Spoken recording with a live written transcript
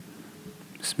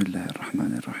بسم الله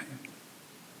الرحمن الرحيم.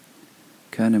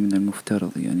 كان من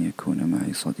المفترض أن يكون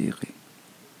معي صديقي،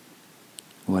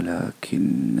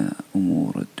 ولكن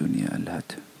أمور الدنيا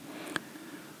ألهته،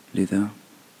 لذا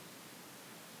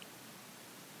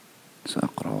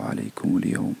سأقرأ عليكم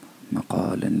اليوم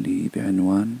مقالا لي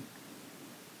بعنوان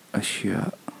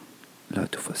أشياء لا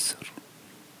تفسر.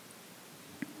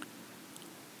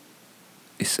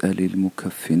 اسأل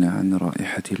المكفن عن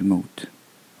رائحة الموت،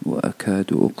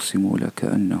 وأكاد أقسم لك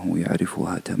أنه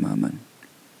يعرفها تماما.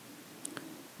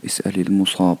 اسأل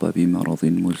المصاب بمرض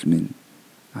مزمن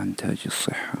عن تاج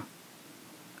الصحة،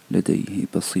 لديه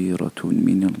بصيرة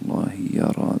من الله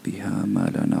يرى بها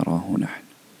ما لا نراه نحن.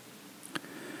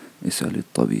 اسأل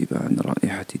الطبيب عن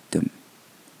رائحة الدم،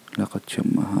 لقد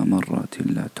شمها مرات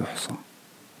لا تحصى.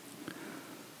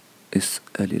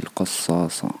 اسأل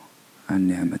القصاص عن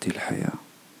نعمة الحياة،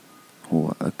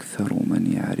 هو أكثر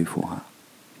من يعرفها.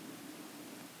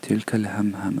 تلك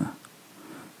الهمهمة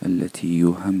التي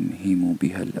يهمهم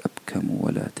بها الأبكم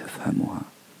ولا تفهمها،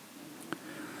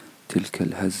 تلك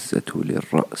الهزة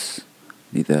للرأس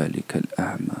لذلك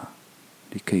الأعمى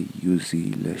لكي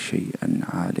يزيل شيئا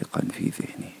عالقا في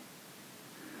ذهنه،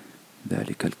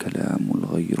 ذلك الكلام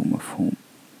الغير مفهوم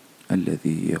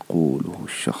الذي يقوله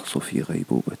الشخص في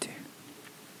غيبوبته،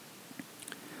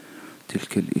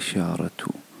 تلك الإشارة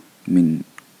من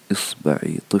إصبع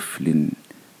طفل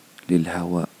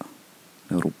للهواء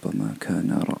لربما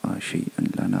كان رأى شيئا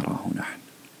لا نراه نحن،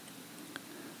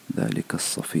 ذلك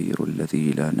الصفير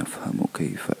الذي لا نفهم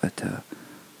كيف أتى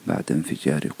بعد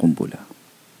انفجار قنبلة،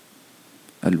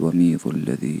 الوميض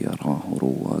الذي يراه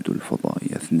رواد الفضاء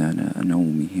أثناء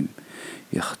نومهم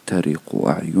يخترق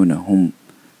أعينهم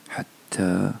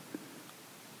حتى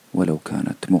ولو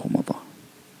كانت مغمضة،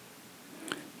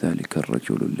 ذلك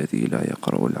الرجل الذي لا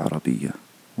يقرأ العربية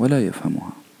ولا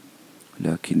يفهمها،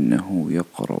 لكنه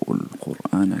يقرأ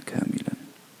القرآن كاملا،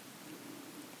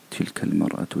 تلك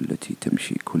المرأة التي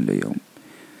تمشي كل يوم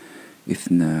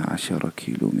 12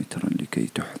 كيلومترا لكي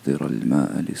تحضر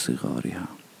الماء لصغارها،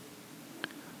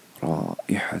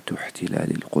 رائحة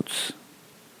احتلال القدس،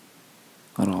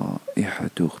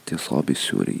 رائحة اغتصاب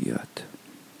السوريات،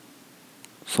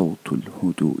 صوت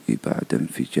الهدوء بعد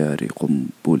انفجار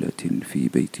قنبلة في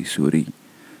بيت سوري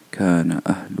كان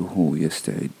أهله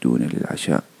يستعدون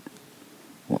للعشاء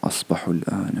وأصبحوا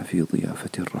الآن في ضيافة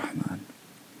الرحمن،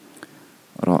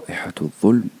 رائحة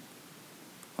الظلم،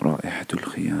 رائحة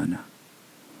الخيانة،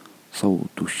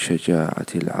 صوت الشجاعة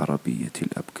العربية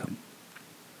الأبكم،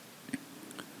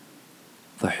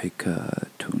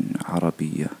 ضحكات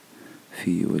عربية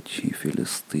في وجه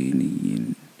فلسطيني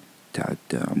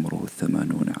تعدى عمره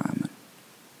 80 عاما،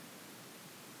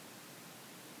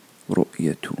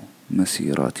 رؤية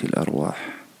مسيرات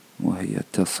الأرواح وهي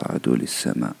تصعد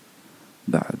للسماء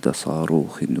بعد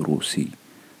صاروخ روسي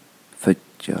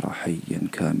فجر حيا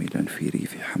كاملا في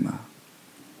ريف حماة،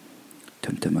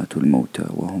 تمتمات الموتى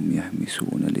وهم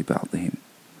يهمسون لبعضهم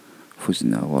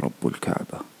فزنا ورب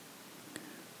الكعبة،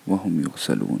 وهم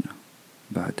يغسلون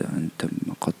بعد أن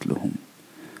تم قتلهم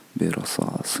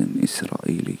برصاص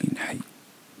إسرائيلي حي،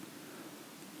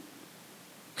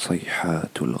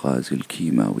 صيحات الغاز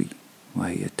الكيماوي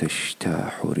وهي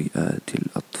تجتاح رئات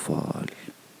الأطفال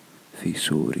في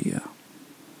سوريا،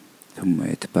 ثم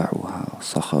يتبعها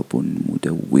صخب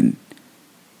مدون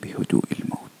بهدوء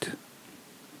الموت،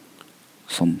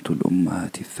 صمت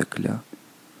الأمهات الثكلى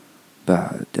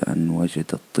بعد أن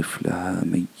وجدت طفلها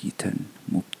ميتا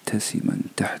مبتسما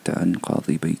تحت أنقاض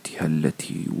بيتها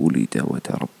التي ولد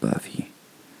وتربى فيه،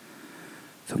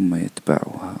 ثم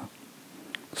يتبعها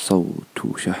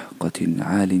صوت شهقة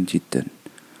عال جدا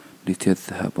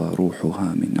لتذهب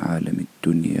روحها من عالم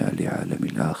الدنيا لعالم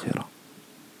الآخرة.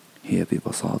 هي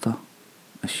ببساطة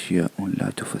أشياء لا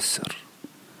تفسر.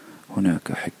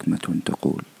 هناك حكمة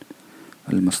تقول: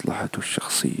 المصلحة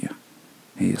الشخصية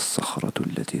هي الصخرة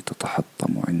التي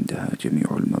تتحطم عندها جميع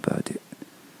المبادئ.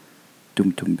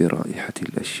 دمتم برائحة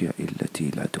الأشياء التي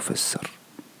لا تفسر،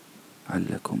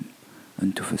 علكم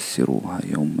أن تفسروها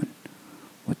يوما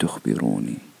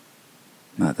وتخبروني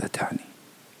ماذا تعني.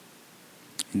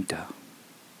 انتهى.